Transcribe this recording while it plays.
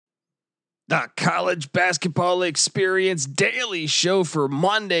The College Basketball Experience Daily Show for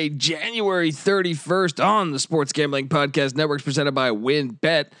Monday, January 31st on the Sports Gambling Podcast Network, presented by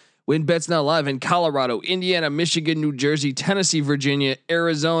WynnBET. WynnBET's now live in Colorado, Indiana, Michigan, New Jersey, Tennessee, Virginia,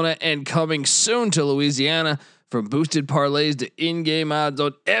 Arizona, and coming soon to Louisiana. From boosted parlays to in-game odds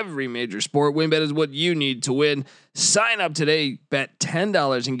on every major sport, WynnBET is what you need to win. Sign up today, bet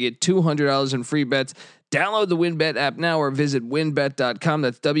 $10 and get $200 in free bets. Download the WynnBET app now or visit wynnbet.com.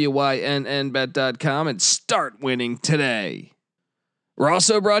 That's WYNNBet.com and start winning today. We're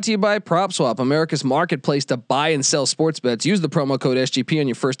also brought to you by PropSwap, America's marketplace to buy and sell sports bets. Use the promo code SGP on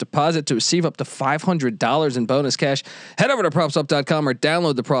your first deposit to receive up to $500 in bonus cash. Head over to PropSwap.com or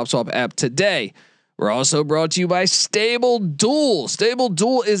download the PropSwap app today. We're also brought to you by Stable Duel. Stable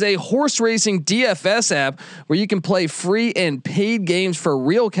Duel is a horse racing DFS app where you can play free and paid games for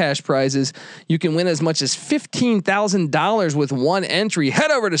real cash prizes. You can win as much as $15,000 with one entry.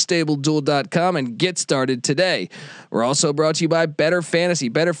 Head over to StableDuel.com and get started today. We're also brought to you by Better Fantasy.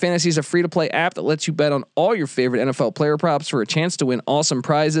 Better Fantasy is a free-to-play app that lets you bet on all your favorite NFL player props for a chance to win awesome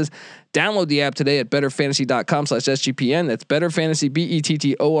prizes. Download the app today at betterfantasy.com/SGPN. That's betterfantasy,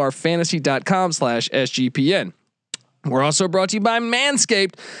 BETTOR fantasy.com/SGPN. We're also brought to you by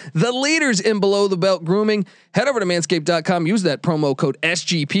Manscaped, the leaders in below the belt grooming. Head over to manscaped.com. Use that promo code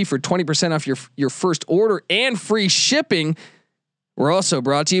SGP for 20% off your first order and free shipping. We're also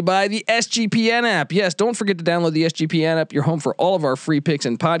brought to you by the SGPN app. Yes, don't forget to download the SGPN app. You're home for all of our free picks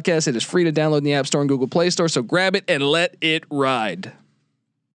and podcasts. It is free to download in the App Store and Google Play Store. So grab it and let it ride.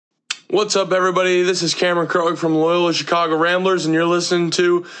 What's up, everybody? This is Cameron Krog from Loyola Chicago Ramblers, and you're listening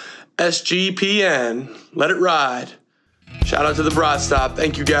to SGPN. Let it ride. Shout out to the Broad Stop.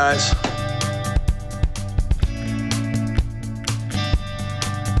 Thank you, guys.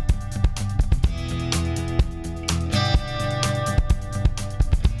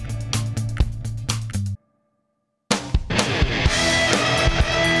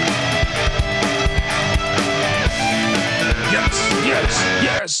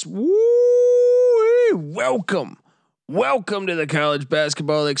 Yes. Woo! Welcome to the College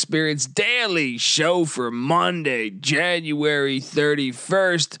Basketball Experience Daily Show for Monday, January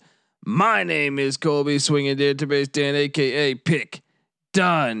 31st. My name is Colby Swinging Database Dan, aka Pick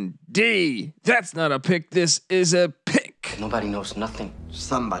Dundee. That's not a pick. This is a pick. Nobody knows nothing.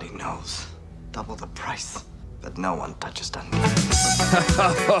 Somebody knows. Double the price, but no one touches Dundee.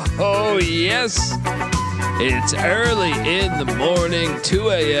 Oh yes. It's early in the morning, 2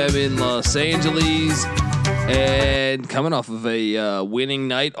 a.m. in Los Angeles, and coming off of a winning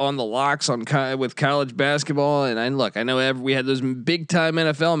night on the locks with college basketball. And I know we had those big time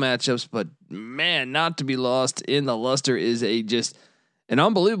NFL matchups, but man, not to be lost in the luster is just an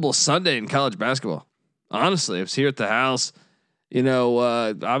unbelievable Sunday in college basketball. Honestly, I was here at the house,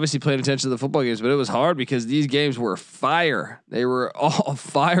 obviously paying attention to the football games, but it was hard because these games were fire. They were all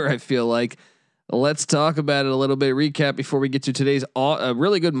fire. I feel like. Let's talk about it a little bit. Recap before we get to today's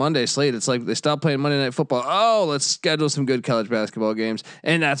really good Monday slate. It's like they stopped playing Monday Night Football. Oh, let's schedule some good college basketball games,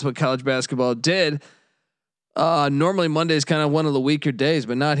 and that's what college basketball did. Normally Monday is kind of one of the weaker days,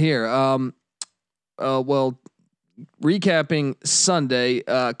 but not here. Recapping Sunday,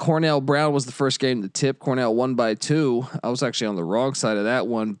 Cornell Brown was the first game to tip. Cornell won by 2. I was actually on the wrong side of that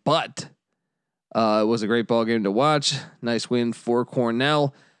one, but it was a great ball game to watch. Nice win for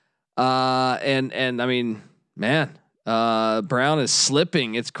Cornell. And I mean, man, Brown is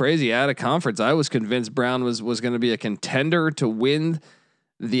slipping. It's crazy out of conference. I was convinced Brown was going to be a contender to win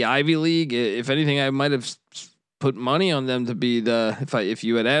the Ivy League. If anything, I might have put money on them to be if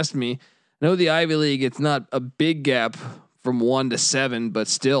you had asked me. I know the Ivy League, it's not a big gap from 1 to 7, but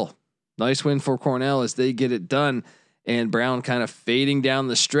still nice win for Cornell as they get it done, and Brown kind of fading down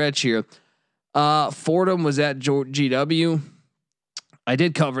the stretch here. Fordham was at GW. I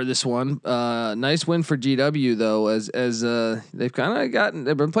did cover this one. Nice win for GW though, as they've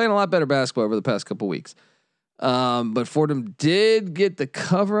been playing a lot better basketball over the past couple weeks. But Fordham did get the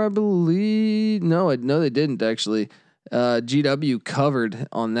cover, I believe. No, they didn't actually. GW covered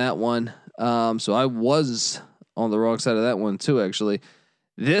on that one. So I was on the wrong side of that one too, actually.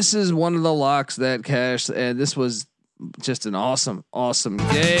 This is one of the locks that cashed, and this was just an awesome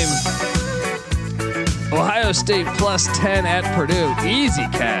game. Ohio State +10 at Purdue. Easy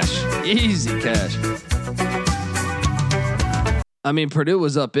cash. I mean, Purdue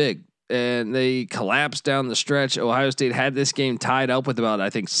was up big and they collapsed down the stretch. Ohio State had this game tied up with about, I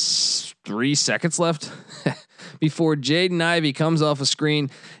think, 3 seconds left before Jaden Ivey comes off a screen,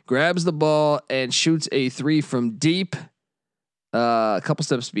 grabs the ball and shoots a 3 from deep. A couple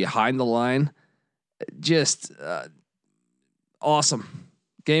steps behind the line. Just awesome.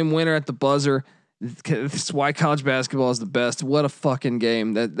 game winner at the buzzer. That's why college basketball is the best. What a fucking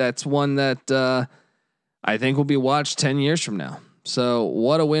game. That's one that I think will be watched 10 years from now. So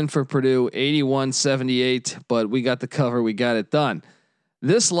what a win for Purdue, 81-78, but we got the cover. We got it done.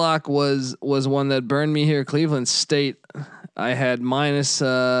 This lock was one that burned me here. Cleveland State, I had minus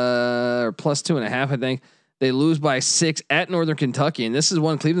or plus 2.5. I think they lose by 6 at Northern Kentucky. And this is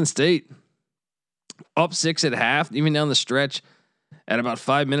one Cleveland State up 6 at half, even down the stretch at about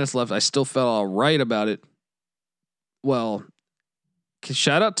 5 minutes left. I still felt all right about it. Well,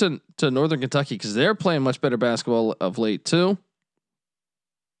 shout out to Northern Kentucky, cause they're playing much better basketball of late too.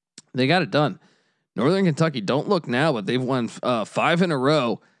 They got it done. Northern Kentucky, don't look now, but they've won 5 in a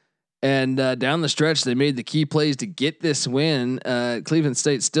row. And down the stretch, they made the key plays to get this win. Cleveland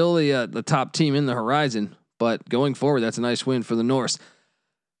State still the top team in the horizon, but going forward, that's a nice win for the Norse.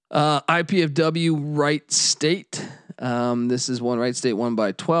 IPFW Wright State. This is one Wright State won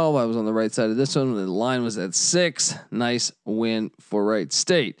by 12. I was on the right side of this one. The line was at 6. Nice win for Wright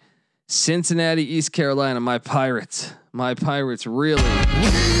State. Cincinnati, East Carolina. My Pirates really.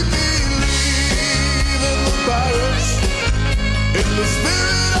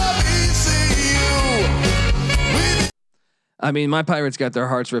 I mean, my Pirates got their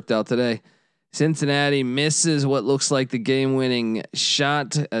hearts ripped out today. Cincinnati misses what looks like the game-winning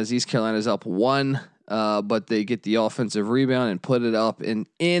shot as East Carolina's up 1, but they get the offensive rebound and put it up and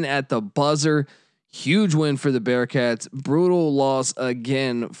in at the buzzer. Huge win for the Bearcats. Brutal loss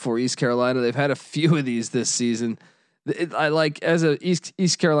again for East Carolina. They've had a few of these this season. I like, as a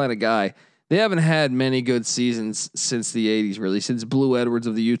East Carolina guy, they haven't had many good seasons since the 80s, really, since Blue Edwards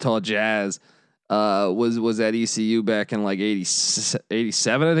of the Utah Jazz was at ECU back in like 87,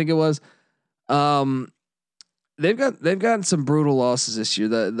 I think it was. They've gotten some brutal losses this year.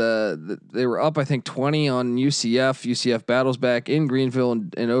 They were up, I think, 20 on UCF. UCF battles back in Greenville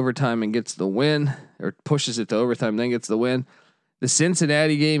in overtime and gets the win, or pushes it to overtime, then gets the win. The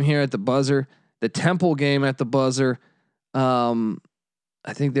Cincinnati game here at the buzzer, the Temple game at the buzzer.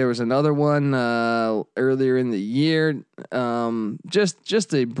 I think there was another one earlier in the year.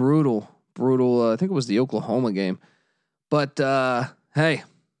 Just a brutal. I think it was the Oklahoma game, but hey,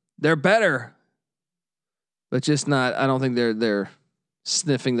 they're better, but just not. I don't think they're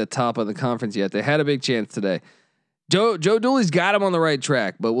sniffing the top of the conference yet. They had a big chance today. Joe Dooley's got them on the right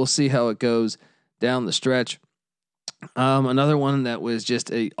track, but we'll see how it goes down the stretch. Another one that was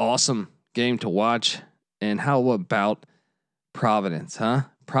just a awesome game to watch. And how about Providence, huh?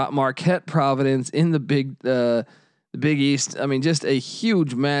 Marquette Providence in the Big East. I mean, just a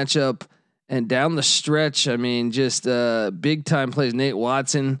huge matchup. And down the stretch, I mean, just big time plays. Nate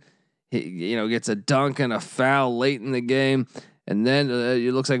Watson, he gets a dunk and a foul late in the game, and then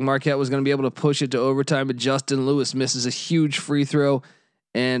it looks like Marquette was going to be able to push it to overtime, but Justin Lewis misses a huge free throw.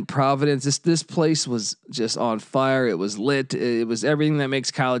 And Providence, this place was just on fire. It was lit. It was everything that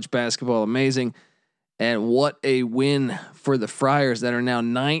makes college basketball amazing. And what a win for the Friars that are now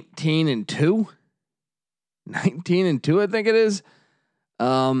 19-2. 19-2, I think it is.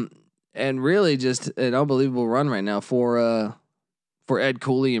 And really just an unbelievable run right now for Ed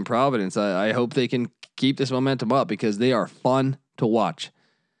Cooley and Providence. I hope they can keep this momentum up because they are fun to watch.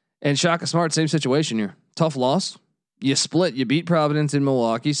 And Shaka Smart, same situation here. Tough loss. You split. You beat Providence in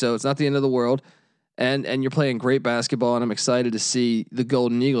Milwaukee, so it's not the end of the world. And you're playing great basketball, and I'm excited to see the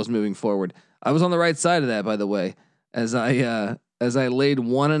Golden Eagles moving forward. I was on the right side of that, by the way, as I laid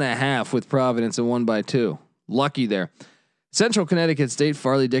 1.5 with Providence and won by 2. Lucky there. Central Connecticut State,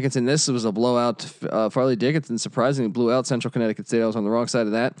 Farley Dickinson. This was a blowout. Farley Dickinson surprisingly blew out Central Connecticut State. I was on the wrong side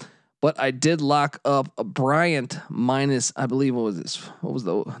of that, but I did lock up a Bryant minus, I believe, what was this? What was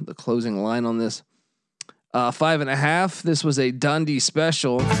the closing line on this? 5.5. This was a Dundee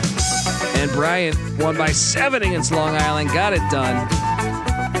special, and Bryant won by 7 against Long Island. Got it done.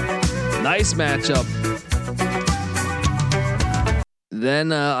 Nice matchup.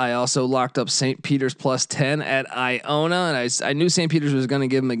 Then I also locked up St. Peter's plus 10 at Iona, and I knew St. Peter's was going to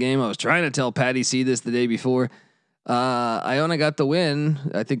give him a game. I was trying to tell Patty C this the day before. Iona got the win.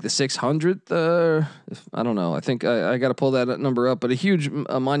 I think the 600th. I don't know. I think I got to pull that number up, but a huge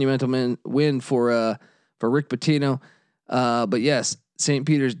monumental win for Rick Pitino. But yes, St.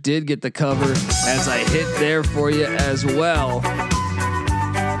 Peter's did get the cover, as I hit there for you as well.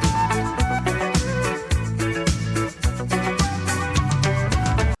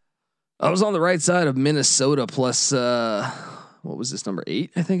 I was on the right side of Minnesota plus what was this, number 8?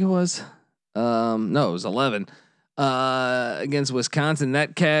 I think it was. No, it was 11. Against Wisconsin,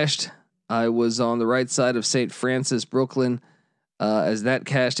 that cashed. I was on the right side of St. Francis, Brooklyn, as that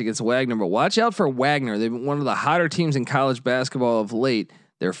cashed against Wagner. But watch out for Wagner. They've been one of the hotter teams in college basketball of late.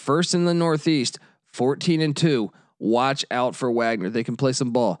 They're first in the Northeast, 14-2. Watch out for Wagner. They can play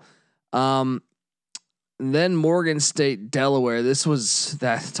some ball. Then Morgan State, Delaware. This was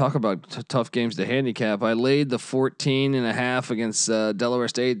that. Talk about tough games to handicap. I laid the 14.5 against Delaware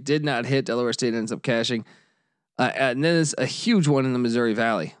State. Did not hit. Delaware State ends up cashing. And then there's a huge one in the Missouri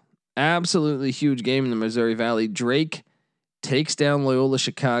Valley. Absolutely huge game in the Missouri Valley. Drake takes down Loyola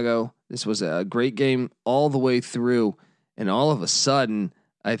Chicago. This was a great game all the way through. And all of a sudden,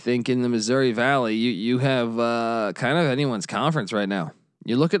 I think in the Missouri Valley, you have kind of anyone's conference right now.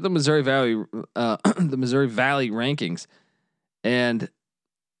 You look at the Missouri Valley rankings, and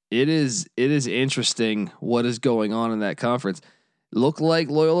it is interesting what is going on in that conference. Looked like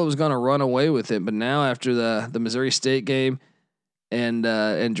Loyola was going to run away with it, but now after the Missouri State game and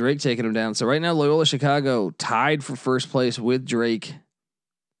Drake taking them down, so right now Loyola Chicago tied for first place with Drake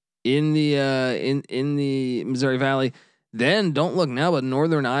in the Missouri Valley. Then don't look now, but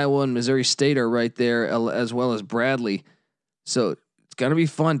Northern Iowa and Missouri State are right there, as well as Bradley. So it's going to be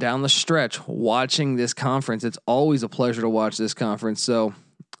fun down the stretch watching this conference. It's always a pleasure to watch this conference. So,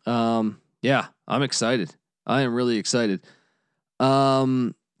 yeah, I'm excited. I am really excited.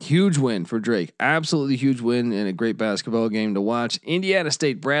 Huge win for Drake. Absolutely huge win and a great basketball game to watch. Indiana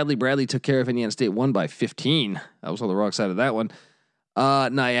State, Bradley. Bradley took care of Indiana State, won by 15. I was on the wrong side of that one.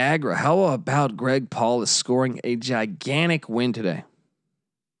 Niagara. How about Greg Paul is scoring a gigantic win today?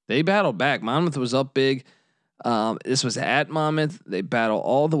 They battled back. Monmouth was up big. This was at Monmouth. They battle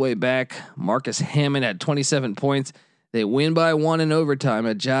all the way back. Marcus Hammond had 27 points. They win by 1 in overtime.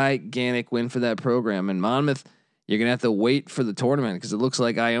 A gigantic win for that program. And Monmouth, you're going to have to wait for the tournament because it looks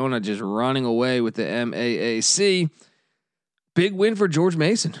like Iona just running away with the MAAC. Big win for George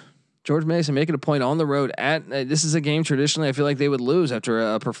Mason. George Mason making a point on the road at this is a game traditionally I feel like they would lose after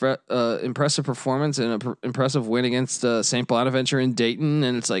a impressive performance and a impressive win against St. Bonaventure in Dayton,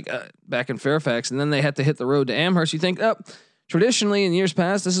 and it's like back in Fairfax, and then they had to hit the road to Amherst. You think traditionally in years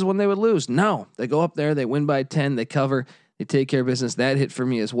past this is when they would lose. No, they go up there, they win by 10, they cover, they take care of business. That hit for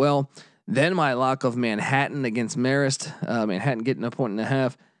me as well. Then my lock of Manhattan against Marist, Manhattan getting a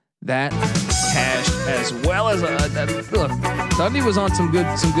 1.5. That cashed as well as look. Dundee was on some good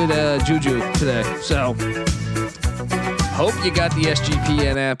juju today. So hope you got the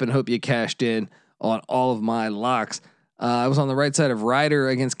SGPN app and hope you cashed in on all of my locks. I was on the right side of Ryder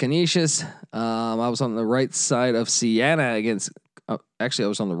against Canisius. I was on the right side of Siena against. Actually, I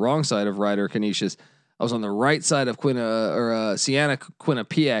was on the wrong side of Ryder Canisius. I was on the right side of Siena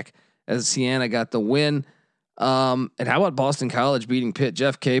Quinnipiac as Siena got the win. And how about Boston College beating Pitt?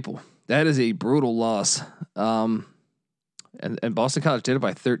 Jeff Capel. That is a brutal loss. And Boston College did it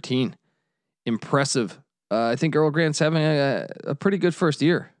by 13. Impressive. I think Earl Grant's having a pretty good first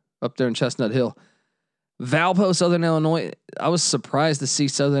year up there in Chestnut Hill. Valpo, Southern Illinois. I was surprised to see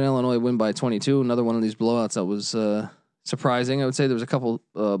Southern Illinois win by 22. Another one of these blowouts that was surprising. I would say there was a couple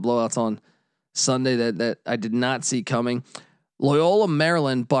blowouts on Sunday that I did not see coming. Loyola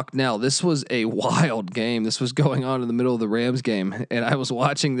Maryland, Bucknell. This was a wild game. This was going on in the middle of the Rams game, and I was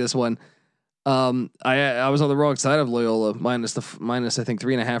watching this one. I was on the wrong side of Loyola, minus I think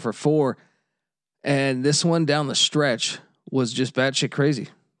 3.5 or 4, and this one down the stretch was just batshit crazy.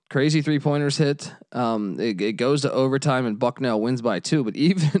 Crazy 3-pointers hit. It goes to overtime, and Bucknell wins by 2. But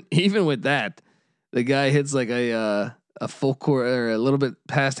even with that, the guy hits like a full court or a little bit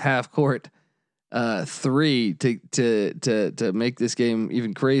past half court. 3 to make this game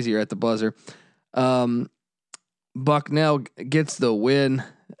even crazier at the buzzer. Bucknell gets the win.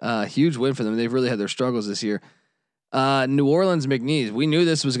 Huge win for them. They've really had their struggles this year. New Orleans McNeese. We knew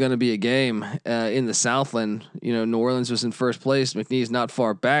this was going to be a game in the Southland. You know, New Orleans was in first place. McNeese not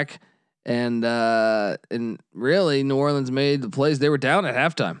far back, and really New Orleans made the plays. They were down at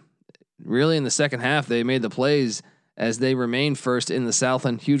halftime. Really in the second half, they made the plays as they remained first in the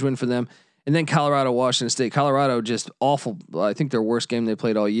Southland. Huge win for them. And then Colorado, Washington State. Colorado just awful. I think their worst game they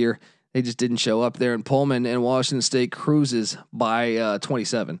played all year. They just didn't show up there in Pullman, and Washington State cruises by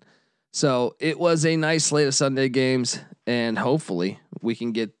 27. So it was a nice slate of Sunday games, and hopefully we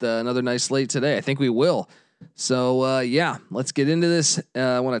can get another nice slate today. I think we will. So yeah, let's get into this.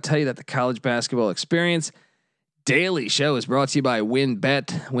 I want to tell you that the College Basketball Experience Daily Show is brought to you by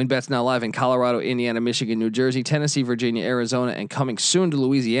WynnBET. WynnBET's now live in Colorado, Indiana, Michigan, New Jersey, Tennessee, Virginia, Arizona, and coming soon to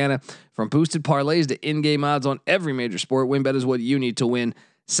Louisiana. From boosted parlays to in-game odds on every major sport, WynnBET is what you need to win.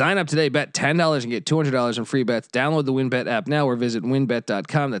 Sign up today, bet $10 and get $200 in free bets. Download the WynnBET app now or visit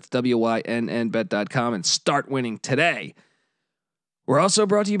wynnbet.com. That's WYNNBet.com and start winning today. We're also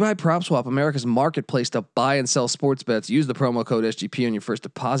brought to you by PropSwap, America's marketplace to buy and sell sports bets. Use the promo code SGP on your first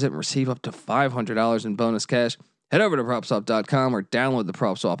deposit and receive up to $500 in bonus cash. Head over to PropSwap.com or download the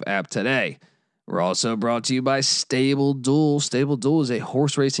PropSwap app today. We're also brought to you by Stable Duel. Stable Duel is a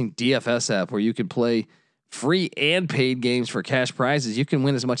horse racing DFS app where you can play free and paid games for cash prizes. You can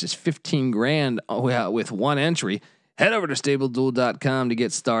win as much as 15 grand with one entry. Head over to StableDuel.com to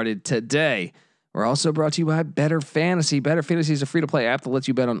get started today. We're also brought to you by Better Fantasy. Better Fantasy is a free-to-play app that lets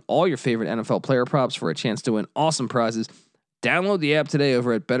you bet on all your favorite NFL player props for a chance to win awesome prizes. Download the app today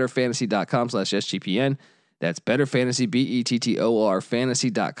over at betterfantasy.com/SGPN. That's Better Fantasy, BETTOR,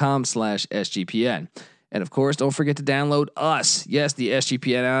 fantasy.com/SGPN. And of course, don't forget to download us. Yes, the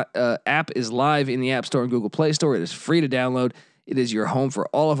SGPN app is live in the App Store and Google Play Store. It is free to download. It is your home for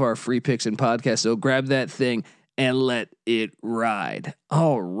all of our free picks and podcasts. So grab that thing and let it ride.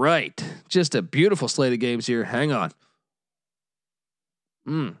 All right. Just a beautiful slate of games here. Hang on.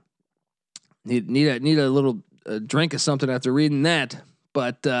 Need a little drink of something after reading that.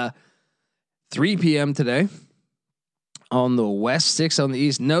 But 3 p.m. today on the West, 6 on the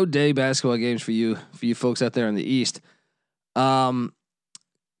East. No day basketball games for you folks out there in the East.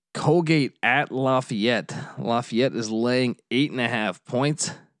 Colgate at Lafayette. Lafayette is laying 8.5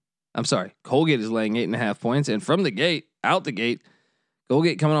 points. I'm sorry. Colgate is laying 8.5 points. And from the gate, out the gate,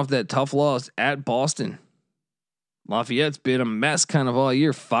 Colgate coming off that tough loss at Boston. Lafayette's been a mess kind of all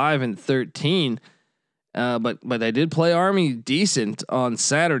year, 5-13. But they did play Army decent on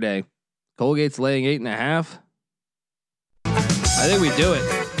Saturday. Colgate's laying 8.5. I think we do it.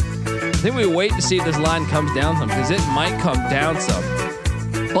 I think we wait to see if this line comes down some, because it might come down some.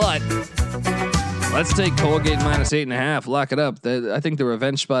 But let's take Colgate minus 8.5. Lock it up. I think the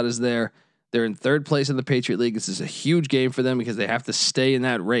revenge spot is there. They're in third place in the Patriot League. This is a huge game for them because they have to stay in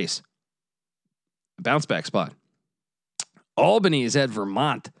that race. A bounce back spot. Albany is at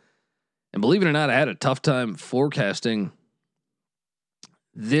Vermont. And believe it or not, I had a tough time forecasting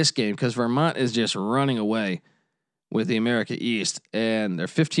this game because Vermont is just running away with the America East, and they're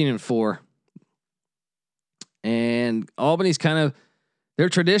 15-4. And Albany's they're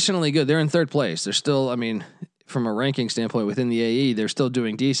traditionally good. They're in third place. They're still, I mean, from a ranking standpoint within the AE, they're still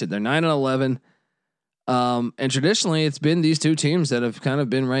doing decent. They're 9-11. And traditionally it's been these two teams that have kind of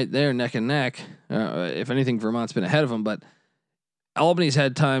been right there neck and neck. If anything, Vermont's been ahead of them, but Albany's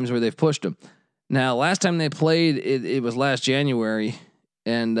had times where they've pushed them. Now, last time they played, it was last January,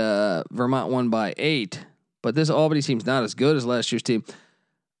 and Vermont won by 8. But this Albany team's not as good as last year's team.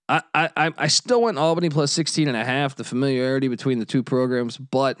 I still went Albany plus 16.5. The familiarity between the two programs,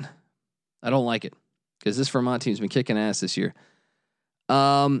 but I don't like it because this Vermont team's been kicking ass this year.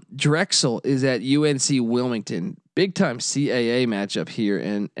 Drexel is at UNC Wilmington, big time CAA matchup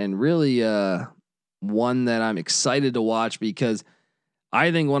here, and really one that I'm excited to watch because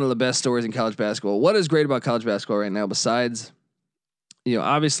I think one of the best stories in college basketball. What is great about college basketball right now, besides,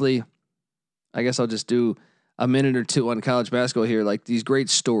 obviously, I guess I'll just do a minute or two on college basketball here. Like, these great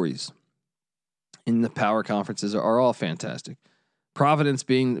stories in the power conferences are all fantastic. Providence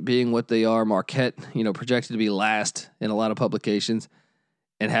being what they are, Marquette, projected to be last in a lot of publications,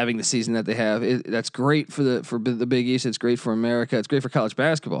 and having the season that they have, that's great for the Big East. It's great for America. It's great for college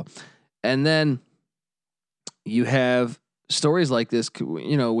basketball. And then you have stories like this,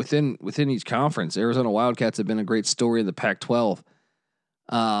 within each conference. Arizona Wildcats have been a great story in the Pac-12.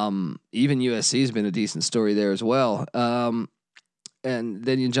 Even USC has been a decent story there as well. And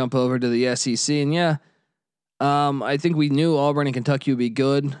then you jump over to the SEC, and I think we knew Auburn and Kentucky would be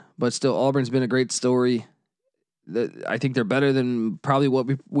good, but still Auburn's been a great story. I think they're better than probably what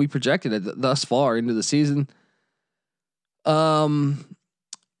we projected thus far into the season. The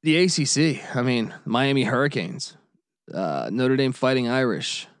ACC, Miami Hurricanes, Notre Dame Fighting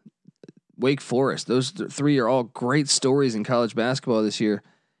Irish, Wake Forest. Those three are all great stories in college basketball this year.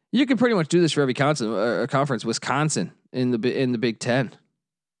 You can pretty much do this for every conference. Wisconsin in the Big Ten.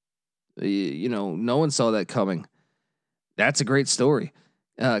 No one saw that coming. That's a great story.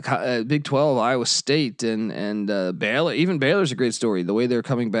 Big 12, Iowa State and Baylor. Even Baylor's a great story. The way they're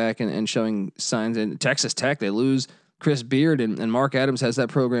coming back and showing signs. And Texas Tech, they lose Chris Beard and Mark Adams has that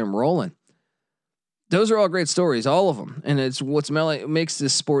program rolling. Those are all great stories, all of them. And it's makes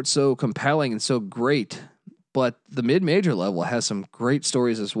this sport so compelling and so great. But the mid-major level has some great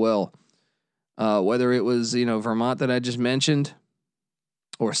stories as well. Whether it was, Vermont that I just mentioned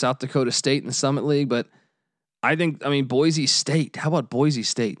or South Dakota State in the Summit League. But I think, Boise State. How about Boise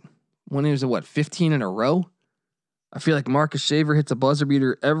State? When he was 15 in a row? I feel like Marcus Shaver hits a buzzer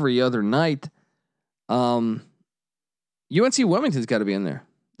beater every other night. UNC Wilmington's got to be in there.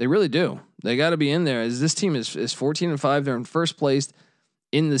 They really do. They got to be in there. As this team is 14-5, they're in first place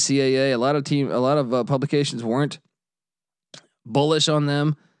in the CAA. A lot of publications weren't bullish on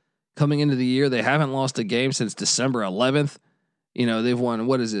them coming into the year. They haven't lost a game since December 11th. You know, they've won,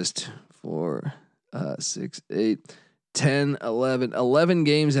 what is this? 4, 6, 8, 10, 11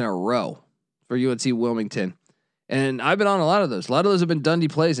 games in a row for UNC Wilmington. And I've been on a lot of those. A lot of those have been Dundee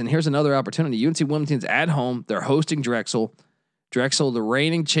plays. And here's another opportunity. UNC Wilmington's at home. They're hosting Drexel. Drexel, the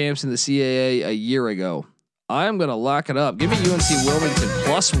reigning champs in the CAA a year ago. I'm going to lock it up. Give me UNC Wilmington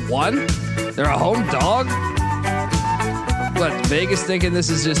 +1. They're a home dog. What, Vegas thinking this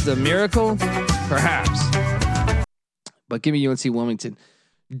is just a miracle? Perhaps. But give me UNC Wilmington.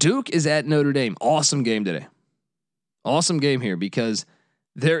 Duke is at Notre Dame. Awesome game today. Awesome game here because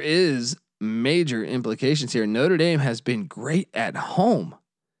there is major implications here. Notre Dame has been great at home.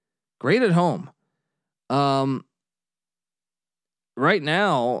 Great at home. Right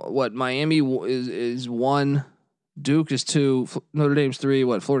now, what Miami is 1, Duke is 2, Notre Dame's 3.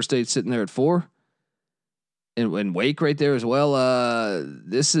 What Florida State's sitting there at 4, and Wake right there as well.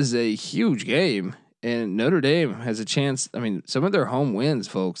 This is a huge game, and Notre Dame has a chance. I mean, some of their home wins,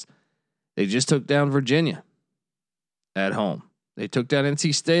 folks. They just took down Virginia at home. They took down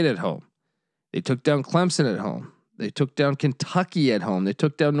NC State at home. They took down Clemson at home. They took down Kentucky at home. They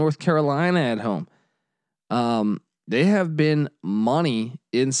took down North Carolina at home. They have been money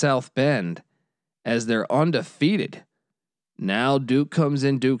in South Bend as they're undefeated. Now Duke comes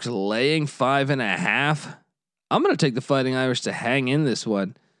in. Duke's laying 5.5. I'm going to take the Fighting Irish to hang in this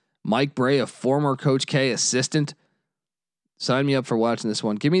one. Mike Bray, a former Coach K assistant. Sign me up for watching this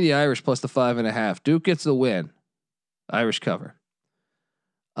one. Give me the Irish plus the 5.5. Duke gets the win. Irish cover.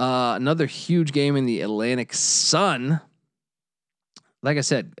 Another huge game in the Atlantic Sun. Like I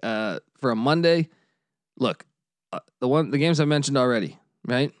said, for a Monday, look, the games I mentioned already,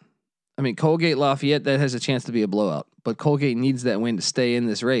 right? I mean, Colgate Lafayette, that has a chance to be a blowout, but Colgate needs that win to stay in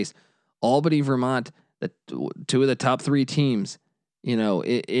this race. Albany, Vermont, the 2 of the top 3 teams, you know,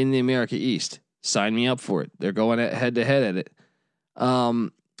 in the America East. Sign me up for it. They're going head to head at it.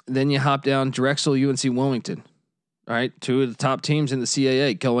 Then you hop down Drexel, UNC Wilmington. All right, 2 of the top teams in the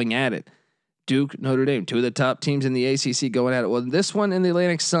CAA going at it. Duke, Notre Dame, 2 of the top teams in the ACC going at it. Well, this one in the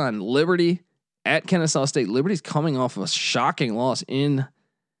Atlantic Sun, Liberty at Kennesaw State. Liberty's coming off of a shocking loss in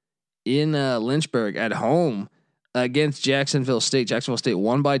Lynchburg at home against Jacksonville State. Jacksonville State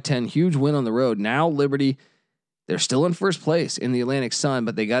won by 10, huge win on the road. Now Liberty, they're still in first place in the Atlantic Sun,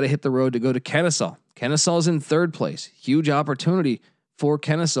 but they got to hit the road to go to Kennesaw. Kennesaw's in 3rd place. Huge opportunity for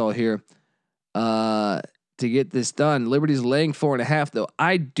Kennesaw here to get this done. Liberty's laying 4.5, though.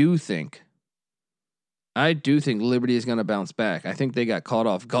 I do think Liberty is going to bounce back. I think they got caught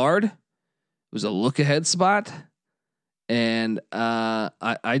off guard. It was a look ahead spot. And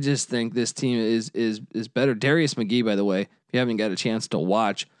I just think this team is better. Darius McGee, by the way, if you haven't got a chance to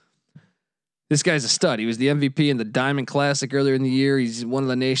watch, this guy's a stud. He was the MVP in the Diamond Classic earlier in the year. He's one of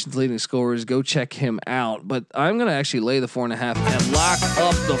the nation's leading scorers. Go check him out. But I'm going to actually lay the 4.5 and lock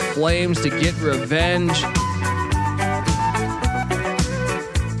up the Flames to get revenge.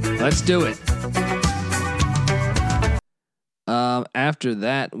 Let's do it. After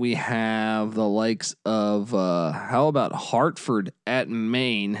that, we have the likes of how about Hartford at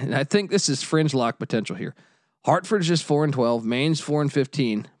Maine? And I think this is fringe lock potential here. Hartford's just 4-12. Maine's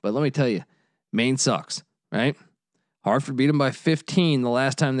 4-15. But let me tell you, Maine sucks, right? Hartford beat them by 15 the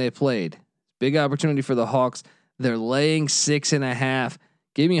last time they played. Big opportunity for the Hawks. They're laying 6.5.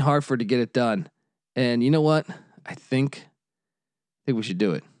 Give me Hartford to get it done. And you know what? I think we should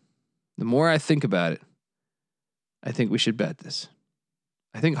do it. The more I think about it, I think we should bet this.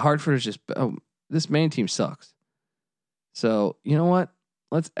 I think Hartford is just, this Maine team sucks. So, you know what?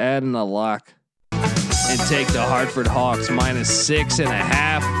 Let's add in a lock and take the Hartford Hawks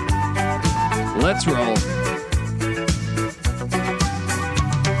 -6.5. Let's roll.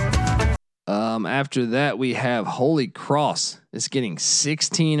 After that, we have Holy Cross. It's getting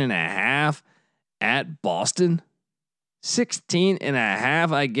 16.5 at Boston.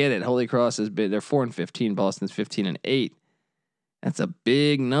 16.5. I get it. Holy Cross has been, they're 4-15. Boston's 15-8. That's a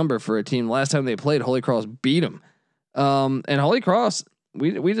big number for a team. Last time they played, Holy Cross beat them. And Holy Cross,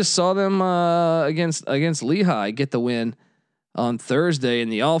 we just saw them against Lehigh get the win on Thursday in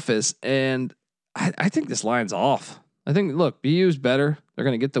the office, and I think this line's off. I think, look, BU's better. They're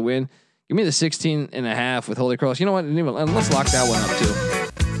going to get the win. Give me the 16.5 with Holy Cross. You know what? Let's lock that one up too.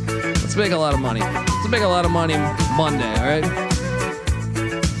 Let's make a lot of money. Let's make a lot of money Monday. All right.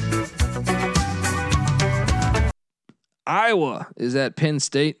 Iowa is at Penn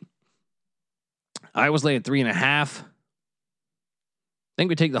State. Iowa's laying 3.5. I think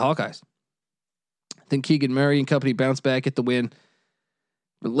we take the Hawkeyes. I think Keegan Murray and company bounce back, get the win.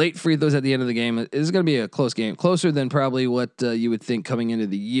 late free throws at the end of the game. It is going to be a close game, closer than probably what you would think coming into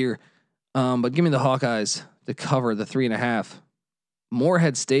the year. But give me the Hawkeyes to cover the 3.5.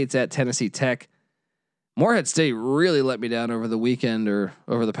 Morehead State's at Tennessee Tech. Morehead State really let me down over the weekend or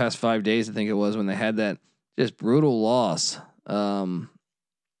over the past 5 days. I think it was when they had that just brutal loss.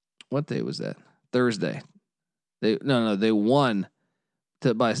 What day was that? Thursday. They won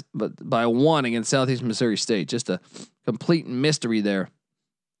by one against Southeast Missouri State. Just a complete mystery there.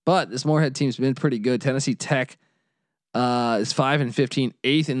 But this Morehead team's been pretty good. Tennessee Tech is 5-15,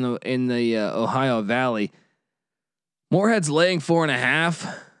 8th in the Ohio Valley. Morehead's laying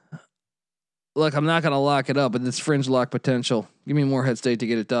 4.5. Look, I'm not going to lock it up, but it's fringe lock potential. Give me Morehead State to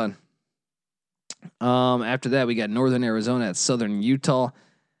get it done. After that, we got Northern Arizona at Southern Utah.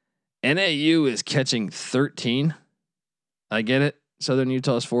 NAU is catching 13. I get it. Southern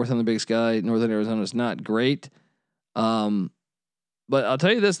Utah is 4th on the Big Sky. Northern Arizona is not great. But I'll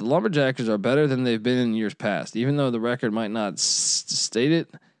tell you this: the Lumberjackers are better than they've been in years past, even though the record might not state it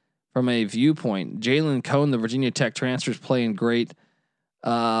from a viewpoint. Jalen Cone, the Virginia Tech transfer, is playing great.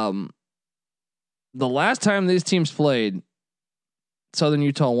 The last time these teams played, Southern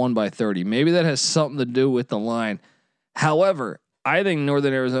Utah won by 30. Maybe that has something to do with the line. However, I think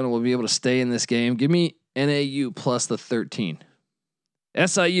Northern Arizona will be able to stay in this game. Give me NAU plus the 13.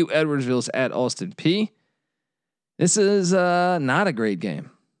 SIU Edwardsville's at Austin Peay. This is not a great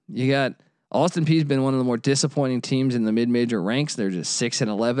game. You got Austin Peay's been one of the more disappointing teams in the mid-major ranks. They're just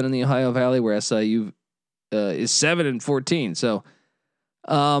 6-11 in the Ohio Valley, where SIU is 7-14. So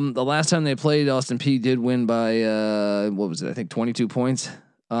the last time they played, Austin Peay did win by what was it? I think 22 points.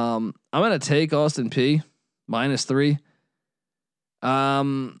 I'm gonna take Austin Peay -3.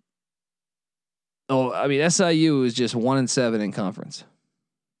 SIU is just 1-7 in conference,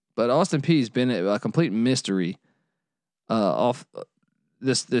 but Austin Peay's been a complete mystery off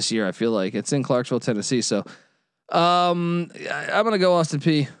this year. I feel like it's in Clarksville, Tennessee. So I'm gonna go Austin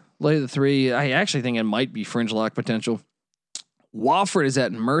Peay, lay the 3. I actually think it might be fringe lock potential. Wofford is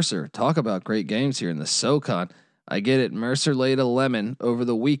at Mercer. Talk about great games here in the SoCon. I get it. Mercer laid a lemon over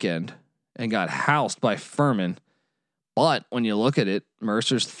the weekend and got housed by Furman. But when you look at it,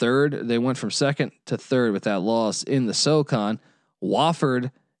 Mercer's 3rd. They went from 2nd to 3rd with that loss in the SoCon.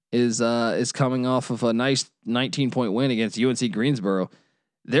 Wofford is coming off of a nice 19-point win against UNC Greensboro.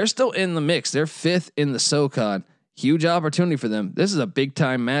 They're still in the mix. They're 5th in the SoCon. Huge opportunity for them. This is a big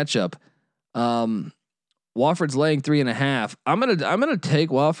time matchup. Wofford's laying 3.5. I'm gonna take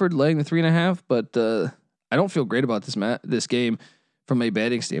Wofford laying the 3.5, but I don't feel great about this game from a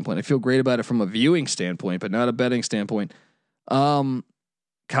betting standpoint. I feel great about it from a viewing standpoint, but not a betting standpoint. Coppin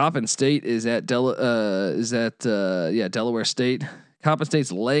State is at Delaware State. Coppin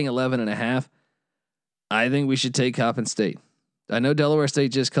State's laying 11.5. I think we should take Coppin State. I know Delaware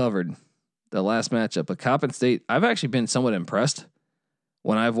State just covered the last matchup, but Coppin State, I've actually been somewhat impressed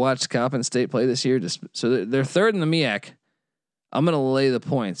when I've watched Coppin State play this year. So they're 3rd in the MEAC. I'm going to lay the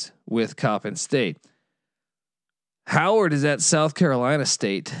points with Coppin State. Howard is at South Carolina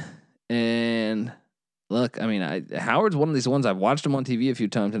State. And look, Howard's one of these ones I've watched them on TV a few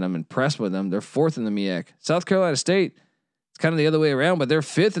times and I'm impressed with them. They're 4th in the MEAC. South Carolina State, it's kind of the other way around, but they're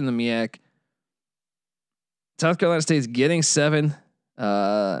 5th in the MEAC. South Carolina State's getting 7.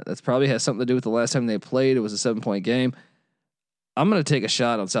 That's probably has something to do with the last time they played. It was a 7-point game. I'm going to take a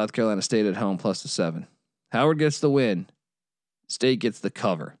shot on South Carolina State at home plus the 7. Howard gets the win. State gets the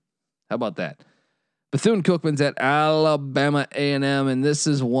cover. How about that? Bethune-Cookman's at Alabama A&M, and this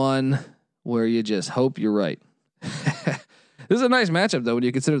is one where you just hope you're right. This is a nice matchup, though, when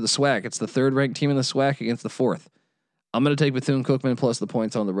you consider the SWAC. It's the 3rd ranked team in the SWAC against the 4th. I'm going to take Bethune-Cookman plus the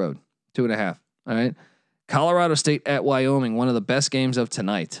points on the road. 2.5. All right. Colorado State at Wyoming, one of the best games of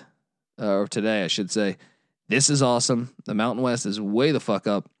tonight, or today, I should say. This is awesome. The Mountain West is way the fuck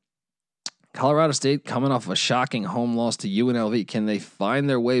up. Colorado State coming off a shocking home loss to UNLV. Can they find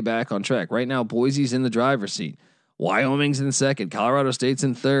their way back on track? Right now, Boise's in the driver's seat. Wyoming's in 2nd. Colorado State's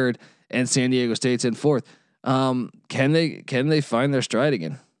in 3rd, and San Diego State's in 4th. Can they find their stride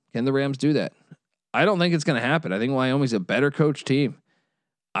again? Can the Rams do that? I don't think it's going to happen. I think Wyoming's a better coached team.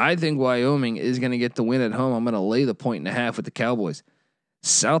 I think Wyoming is going to get the win at home. I'm going to lay the 1.5 with the Cowboys.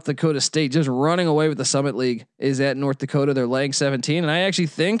 South Dakota State just running away with the Summit League is at North Dakota. They're laying 17, and I actually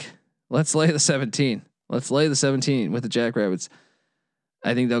think let's lay the 17. Let's lay the 17 with the Jackrabbits.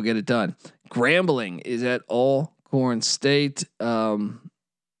 I think they'll get it done. Grambling is at Alcorn State.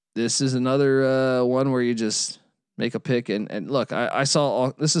 This is another one where you just make a pick and look. I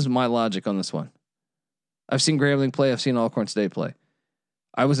saw this is my logic on this one. I've seen Grambling play. I've seen Alcorn State play.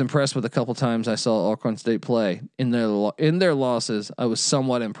 I was impressed with a couple times I saw Alcorn State play in their losses. I was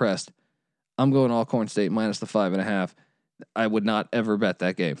somewhat impressed. I'm going Alcorn State minus the 5.5. I would not ever bet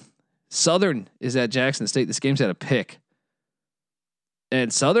that game. Southern is at Jackson State. This game's at a pick.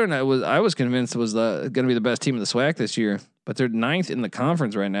 And Southern, I was convinced was going to be the best team in the SWAC this year, but they're 9th in the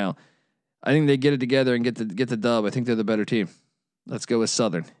conference right now. I think they get it together and get the dub. I think they're the better team. Let's go with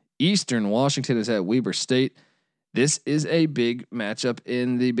Southern. Eastern Washington is at Weber State. This is a big matchup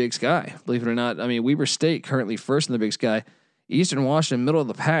in the Big Sky. Believe it or not, I mean Weber State currently first in the Big Sky. Eastern Washington middle of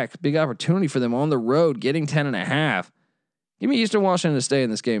the pack. Big opportunity for them on the road, getting 10.5. Give me Eastern Washington to stay in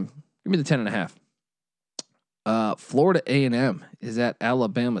this game. Give me the 10.5. Florida A&M is at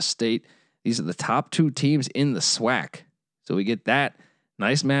Alabama State. These are the top 2 teams in the SWAC. So we get that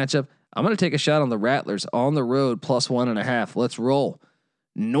nice matchup. I'm going to take a shot on the Rattlers on the road plus 1.5. Let's roll.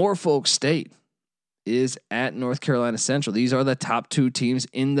 Norfolk State is at North Carolina Central. These are the top 2 teams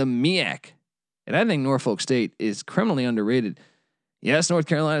in the MEAC. And I think Norfolk State is criminally underrated. Yes, North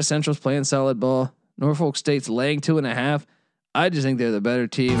Carolina Central's playing solid ball. Norfolk State's laying 2.5. I just think they're the better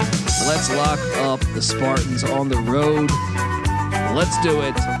team. Let's lock up the Spartans on the road. Let's do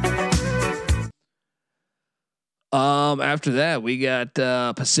it. After that, we got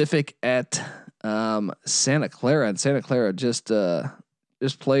Pacific at Santa Clara, and Santa Clara just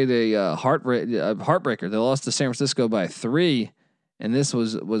played a heartbreaker. They lost to San Francisco by 3, and this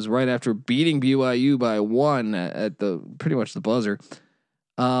was right after beating BYU by 1 at the pretty much the buzzer.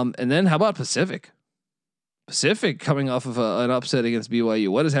 And then how about Pacific? Pacific coming off of an upset against BYU.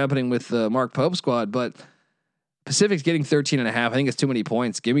 What is happening with the Mark Pope squad? But Pacific's getting 13.5. I think it's too many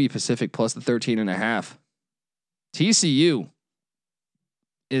points. Give me Pacific plus the 13.5. TCU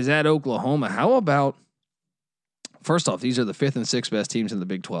is at Oklahoma. How about, first off, these are the 5th and 6th best teams in the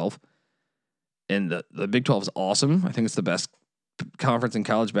Big 12. And the Big 12 is awesome. I think it's the best conference in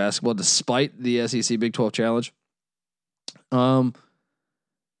college basketball, despite the SEC Big 12 challenge.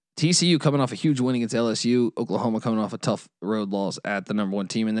 TCU coming off a huge win against LSU. Oklahoma coming off a tough road loss at the number 1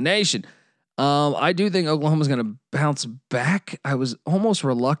 team in the nation. I do think Oklahoma's going to bounce back. I was almost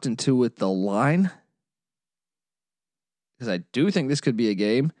reluctant to with the line, because I do think this could be a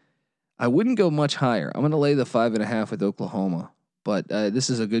game. I wouldn't go much higher. I'm going to lay the 5.5 with Oklahoma, but this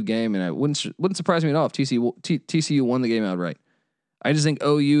is a good game, and it wouldn't surprise me at all if TCU won the game outright. I just think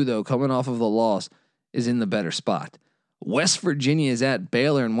OU, though, coming off of the loss, is in the better spot. West Virginia is at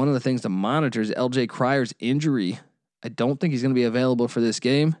Baylor, and one of the things to monitor is LJ Cryer's injury. I don't think he's going to be available for this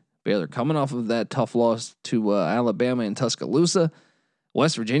game. Baylor coming off of that tough loss to Alabama in Tuscaloosa.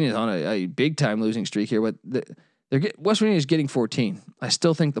 West Virginia is on a big time losing streak here, but West Virginia is getting 14. I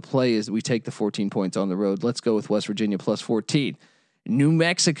still think the play is we take the 14 points on the road. Let's go with West Virginia plus 14. New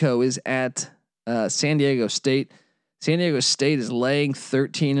Mexico is at San Diego State. San Diego State is laying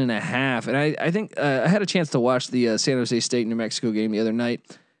 13.5. And I think I had a chance to watch the San Jose State New Mexico game the other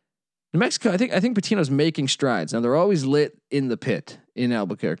night. New Mexico, I think Pitino's making strides. Now they're always lit in the pit in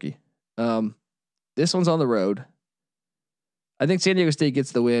Albuquerque. This one's on the road. I think San Diego State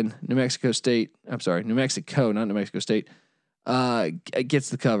gets the win. New Mexico, not New Mexico State, gets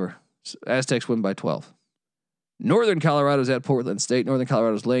the cover. Aztecs win by 12. Northern Colorado's at Portland State. Northern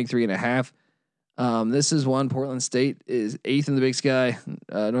Colorado's laying 3.5. This is one. Portland State is 8th in the Big Sky.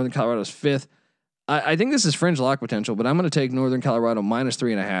 Northern Colorado's 5th. I think this is fringe lock potential, but I'm going to take Northern Colorado minus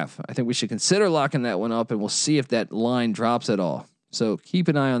 3.5. I think we should consider locking that one up, and we'll see if that line drops at all. So keep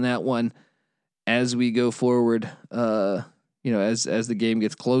an eye on that one as we go forward. As the game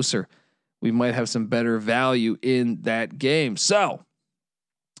gets closer, we might have some better value in that game. So,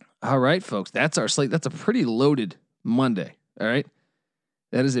 all right, folks, that's our slate. That's a pretty loaded Monday. All right.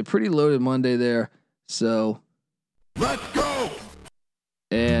 That is a pretty loaded Monday there. So let's go.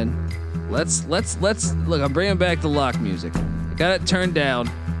 And let's look. I'm bringing back the lock music. I got it turned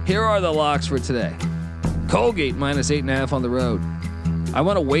down. Here are the locks for today. Colgate minus 8.5 on the road. I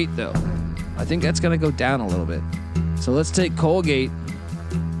want to wait though. I think that's going to go down a little bit. So let's take Colgate.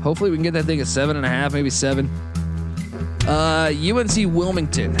 Hopefully we can get that thing at 7.5, maybe 7. UNC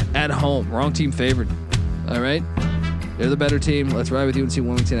Wilmington at home. Wrong team favored. All right. They're the better team. Let's ride with UNC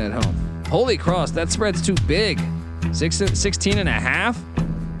Wilmington at home. Holy cross, that spread's too big.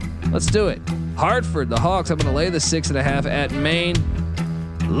 16.5. Let's do it. Hartford, the Hawks. I'm going to lay the 6.5 at Maine.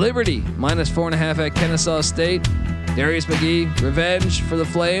 Liberty minus 4.5 at Kennesaw State. Darius McGee, revenge for the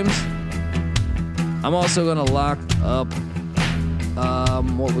Flames. I'm also going to lock up.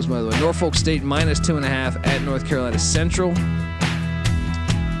 What was my other one? Norfolk State minus 2.5 at North Carolina Central.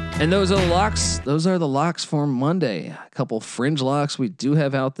 And those are the locks. Those are the locks for Monday. A couple fringe locks we do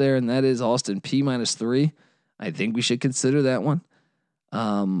have out there, and that is Austin P minus 3. I think we should consider that one.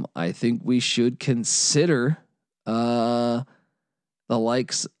 I think we should consider the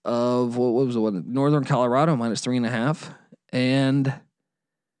likes of what was the one? Northern Colorado -3.5. And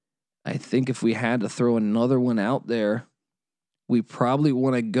I think if we had to throw another one out there, we probably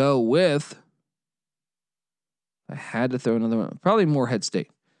want to go with. I had to throw another one. Probably Morehead State.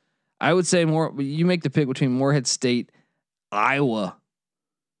 I would say more. You make the pick between Morehead State, Iowa,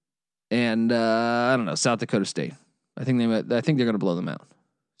 and I don't know, South Dakota State. I think they're going to blow them out.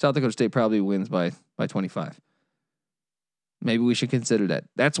 South Dakota State probably wins by 25. Maybe we should consider that.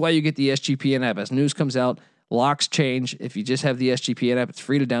 That's why you get the SGPN app. As news comes out, locks change. If you just have the SGPN app, it's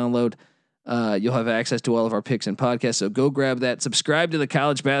free to download. You'll have access to all of our picks and podcasts. So go grab that. Subscribe to the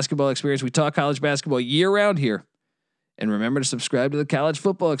College Basketball Experience. We talk college basketball year round here. And remember to subscribe to the College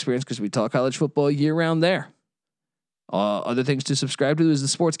Football Experience because we talk college football year round there. Other things to subscribe to is the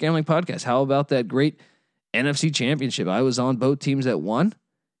Sports Gambling Podcast. How about that great NFC Championship? I was on both teams that won,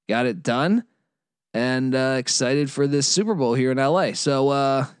 got it done, and excited for this Super Bowl here in LA.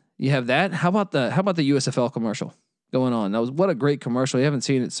 So you have that. How about the USFL commercial going on? What a great commercial. You haven't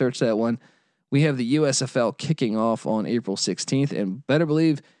seen it, search that one. We have the USFL kicking off on April 16th, and better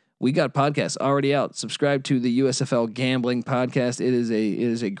believe we got podcasts already out. Subscribe to the USFL Gambling Podcast. It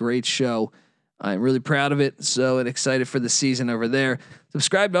is a great show. I'm really proud of it. So and excited for the season over there.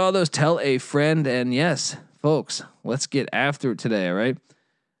 Subscribe to all those. Tell a friend. And yes, folks, let's get after it today. All right.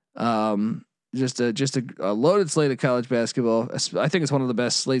 Just a loaded slate of college basketball. I think it's one of the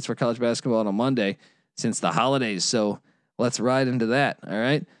best slates for college basketball on a Monday since the holidays. So let's ride into that. All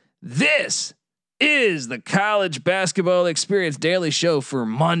right. This is the College Basketball Experience Daily Show for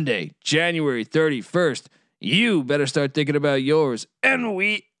Monday, January 31st. You better start thinking about yours, and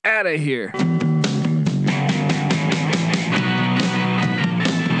we out of here.